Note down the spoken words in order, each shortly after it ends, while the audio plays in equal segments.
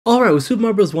Alright, with Super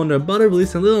Mario Bros. Wonder about to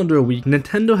release in a little under a week,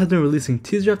 Nintendo has been releasing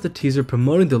teaser after teaser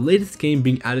promoting the latest game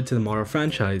being added to the Mario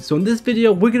franchise. So in this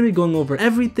video, we're going to be going over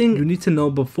everything you need to know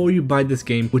before you buy this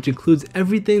game, which includes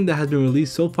everything that has been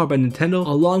released so far by Nintendo,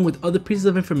 along with other pieces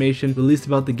of information released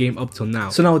about the game up till now.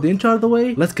 So now with the intro out of the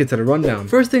way, let's get to the rundown.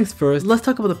 First things first, let's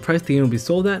talk about the price the game will be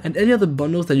sold at and any other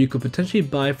bundles that you could potentially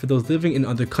buy for those living in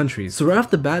other countries. So right off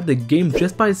the bat, the game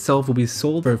just by itself will be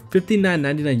sold for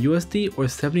 $59.99 USD or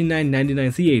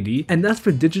 $79.99 CAD, and that's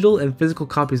for digital and physical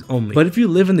copies only. But if you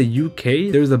live in the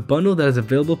UK, there is a bundle that is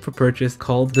available for purchase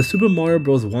called the Super Mario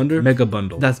Bros. Wonder Mega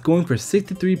Bundle that's going for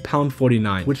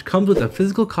 £63.49, which comes with a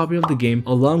physical copy of the game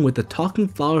along with the talking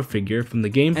flower figure from the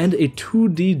game and a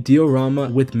 2D diorama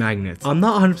with magnets. I'm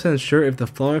not 100% sure if the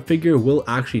flower figure will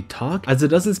actually talk, as it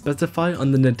doesn't specify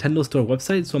on the Nintendo Store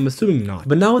website, so I'm assuming not.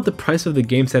 But now with the price of the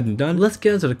game said and done, let's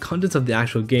get into the contents of the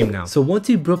actual game now. So once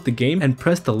you boot up the game and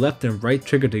press the left and right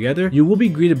trigger together, you will be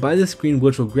greeted by this screen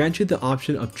which will grant you the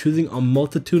option of choosing a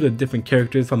multitude of different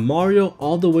characters from Mario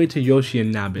all the way to Yoshi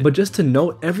and Nabbit. But just to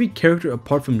note, every character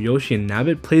apart from Yoshi and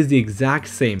Nabbit plays the exact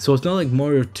same, so it's not like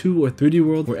Mario 2 or 3D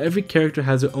World where every character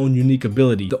has their own unique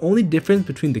ability. The only difference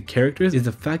between the characters is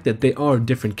the fact that they are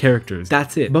different characters.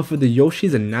 That's it. But for the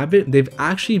Yoshis and Nabbit, they've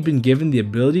actually been given the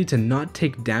ability to not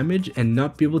take damage and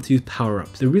not be able to use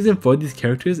power-ups. The reason for these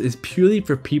characters is purely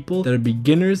for people that are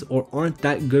beginners or aren't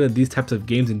that good at these types of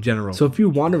games in general. So if you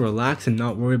want to relax and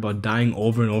not worry about dying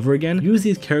over and over again, use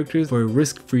these characters for a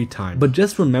risk-free time. But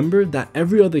just remember that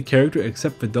every other character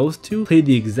except for those two play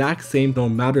the exact same no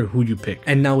matter who you pick.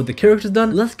 And now with the characters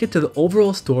done, let's get to the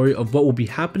overall story of what will be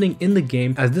happening in the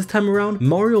game, as this time around,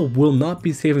 Mario will not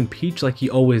be saving Peach like he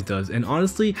always does, and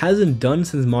honestly hasn't done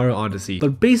since Mario Odyssey.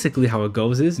 But basically how it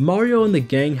goes is, Mario and the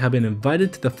gang have been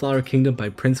invited to the Flower Kingdom by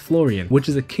Prince Florian, which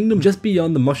is a kingdom just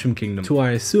beyond the Mushroom Kingdom, to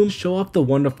I assume show off the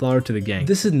Wonder Flower to the gang.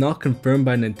 This is not confirmed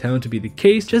by Nintendo to be the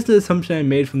case, just an assumption I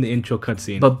made from the intro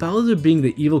cutscene. But Bowser, being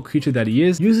the evil creature that he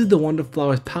is, uses the Wonder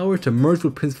Flower's power to merge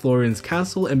with Prince Florian's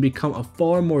castle and become a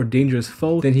far more dangerous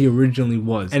foe than he originally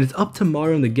was. And it's up to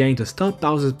Mario and the gang to stop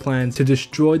Bowser's plans to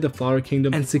destroy the Flower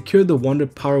Kingdom and secure the Wonder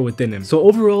power within him. So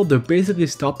overall, they're basically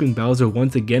stopping Bowser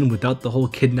once again without the whole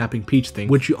kidnapping Peach thing,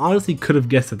 which you honestly could have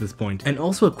guessed at this point. And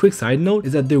also a quick side note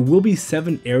is that there will be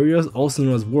 7 areas, also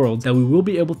known as worlds, that we will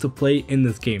be able to play in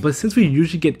this game. But since we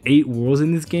usually get 8 worlds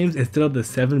in these games instead of the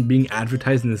 7 being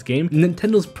advertised in this game,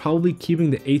 Nintendo's probably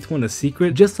keeping the 8th one a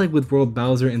secret, just like with World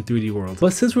Bowser and 3D World.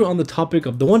 But since we're on the topic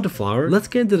of the Wonder Flower, let's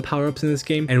get into the power-ups in this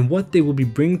game and what they will be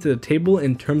bringing to the table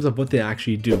in terms of what they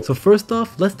actually do. So first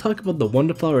off, let's talk about the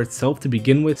Wonder Flower itself to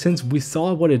begin with, since we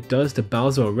saw what it does to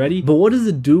Bowser already. But what does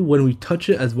it do when we touch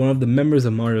it as one of the members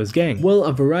of Mario's gang? Well,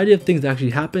 a variety of things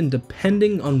actually happen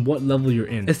depending on what level you're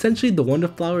in. Essentially, the Wonder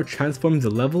Flower transforms the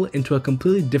level into a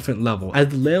completely different level, as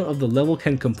the layout of the level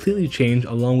can completely change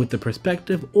along with the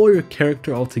perspective or your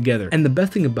character altogether. And the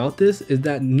best thing about this is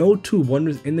that no 2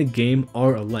 wonders in the game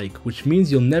are alike, which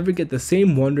means you'll never get the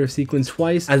same wonder sequence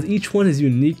twice, as each one is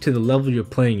unique to the level you're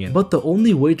playing in. But the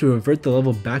only way to revert the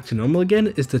level back to normal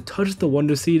again is to touch the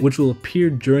wonder seed, which will appear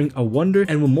during a wonder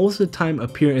and will most of the time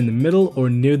appear in the middle or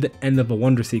near the end of a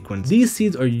wonder sequence. These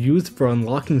seeds are used for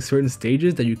unlocking certain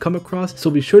stages that you come across, so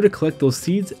be sure to collect those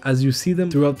seeds as you see them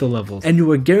throughout the levels. And you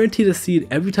are guaranteed a seed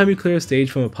every time you clear a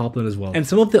stage from a Poplin as well. And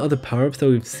some of the other power-ups that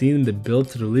we've seen in the build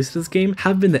to the release of this game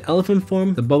have been the elephant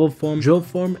form, the bubble form, drill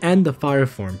form, and the fire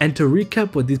form. And to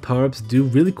recap what these power-ups do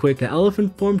really quick, the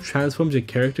elephant form transforms your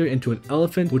character into an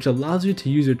elephant, which allows you to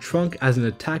use your trunk as an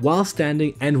attack while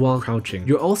standing and while crouching.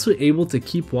 You're also able to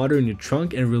keep water in your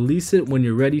trunk and release it when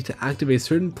you're ready to activate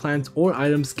certain plants or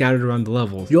items scattered around the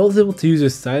levels. You're also able to use your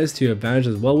size to your advantage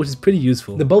as well, which is pretty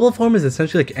useful. The bubble form is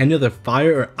essentially like any other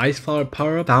fire or ice flower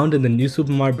power-up found in the new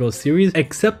Super Mario Bros. Series,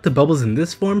 except the bubbles in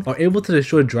this form are able to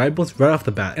destroy dry bones right off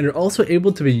the bat, and are also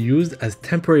able to be used as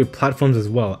temporary platforms as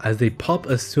well, as they pop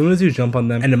as soon as you jump on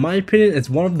them, and in my opinion, it's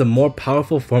one of the more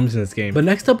powerful forms in this game. But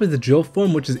next up is the drill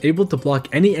form, which is able to block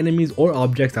any enemies or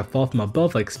objects that fall from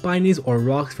above, like spinies or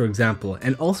rocks for example,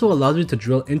 and also allows you to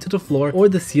drill into the floor or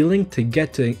the ceiling to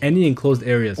get to any enclosed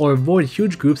areas, or avoid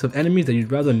huge groups of enemies that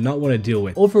you'd rather not want to deal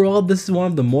with. Overall, this is one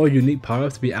of the more unique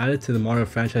power-ups to be added to the Mario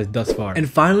franchise thus far. And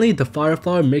finally, the Fire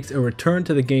Flower makes a return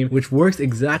to the game, which works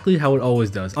exactly how it always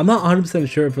does. I'm not 100%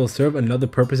 sure if it'll serve another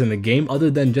purpose in the game other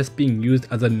than just being used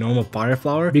as a normal Fire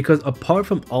Flower, because apart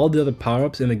from all the other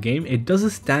power-ups in the game, it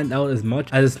doesn't stand out as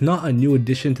much, as it's not a new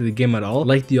addition to the game at all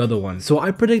like the other ones. So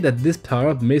I predict that this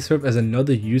power-up may serve as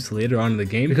another use later on in the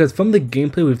game, because from the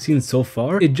gameplay we've seen so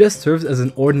far, it just serves as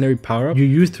an ordinary power-up you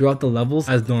use throughout the levels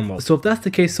as normal. So if that's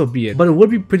the case, so be it. But it would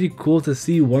be pretty cool to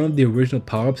see one of the original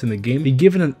power-ups in the game be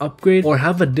given an upgrade or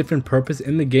have a different purpose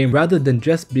in the game rather than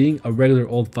just being a regular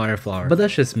old fire flower. But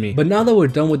that's just me. But now that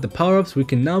we're done with the power-ups, we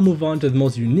can now move on to the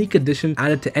most unique addition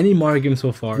added to any Mario game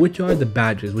so far, which are the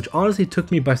badges, which honestly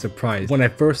took me by surprise when I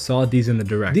first saw these in the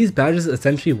direct. These badges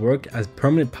essentially work as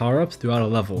permanent power-ups throughout a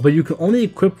level, but you can only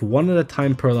equip one at a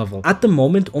time per level. At the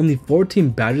moment, only 14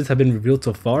 badges have been revealed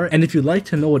so far, and if you'd like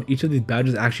to know what each of these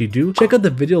badges actually do, check out the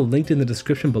video linked in the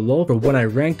description below for when I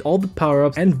ranked all the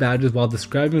power-ups and badges while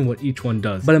describing what each one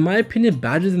does. But in my opinion,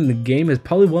 badges in the game is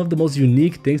probably one of the most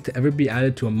unique things to ever be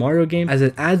added to a Mario game, as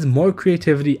it adds more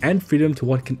creativity and freedom to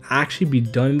what can actually be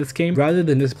done in this game, rather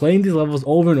than just playing these levels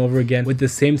over and over again with the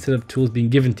same set of tools being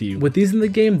given to you. With these in the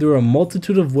game, there are a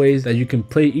multitude of ways that you can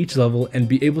play each level and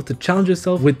be able to challenge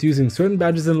yourself with using certain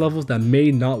badges in levels that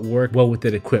may not work well with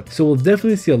it equipped. So we'll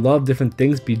definitely see a lot of different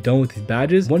things be done with these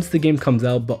badges once the game comes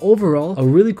out, but overall, a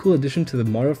really cool addition to the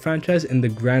Mario franchise in the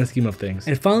grand scheme of things.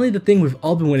 And finally, the thing we've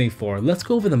all been waiting for. Let's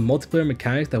go over the multiplayer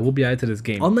mechanics that will be added to this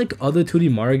game. Unlike other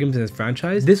 2D Mario games in this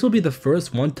franchise, this will be the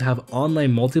first one to have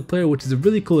online multiplayer, which is a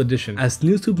really cool addition, as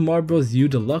New Super Mario Bros. U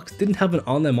Deluxe didn't have an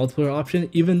online multiplayer option,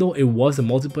 even though it was a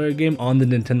multiplayer game on the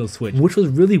Nintendo Switch, which was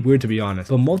really weird to be honest.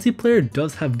 But multiplayer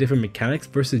does have different mechanics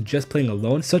versus just playing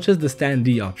alone, such as the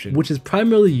standee option, which is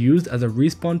primarily used as a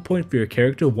respawn point for your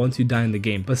character once you die in the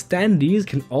game. But standees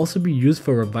can also be used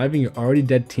for reviving your already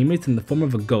dead teammates in the form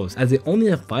of a ghost, as they only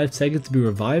have 5 seconds to be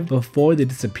revived before they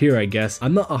disappear, I guess.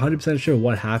 I'm not 100% sure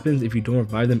what happens if you don't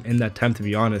revive them in that time, to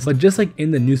be honest. But just like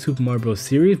in the New Super Mario Bros.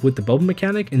 Series with the bubble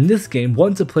mechanic, in this game,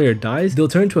 once a player dies, they'll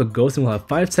turn into a ghost and will have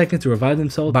 5 seconds to revive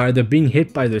themselves by either being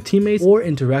hit by their teammates or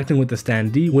interacting with the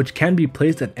standee, which can be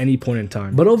placed at any point in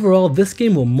time. But overall, this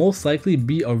game will most likely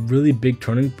be a really big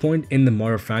turning point in the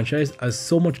Mario franchise, as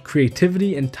so much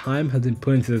creativity and time has been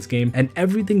put into this game, and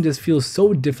everything just feels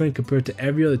so different compared to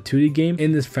every other 2D game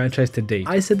in this franchise to date.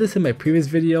 I said this in my previous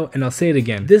video and I'll say it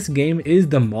again. This game is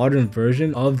the modern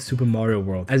version of Super Mario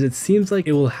World, as it seems like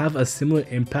it will have a similar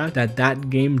impact that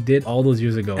game did all those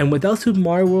years ago. And without Super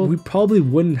Mario World, we probably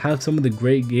wouldn't have some of the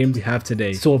great games we have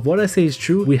today. So if what I say is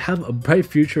true, we have a bright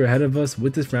future ahead of us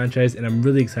with this franchise, and I'm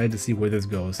really excited to see where this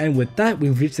goes. And with that,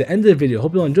 we've reached the end of the video.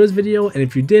 Hope you all enjoyed this video, and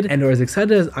if you did and are as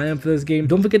excited as I am for this game,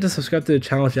 don't forget to subscribe to the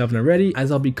channel if you haven't already,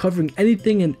 as I'll be covering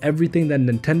anything and everything that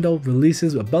Nintendo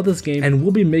releases about this game, and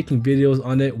we'll be making videos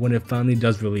on it when it finally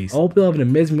does release. I hope you all have an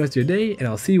amazing rest of your day, and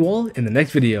I'll see you all in the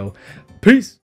next video. Peace!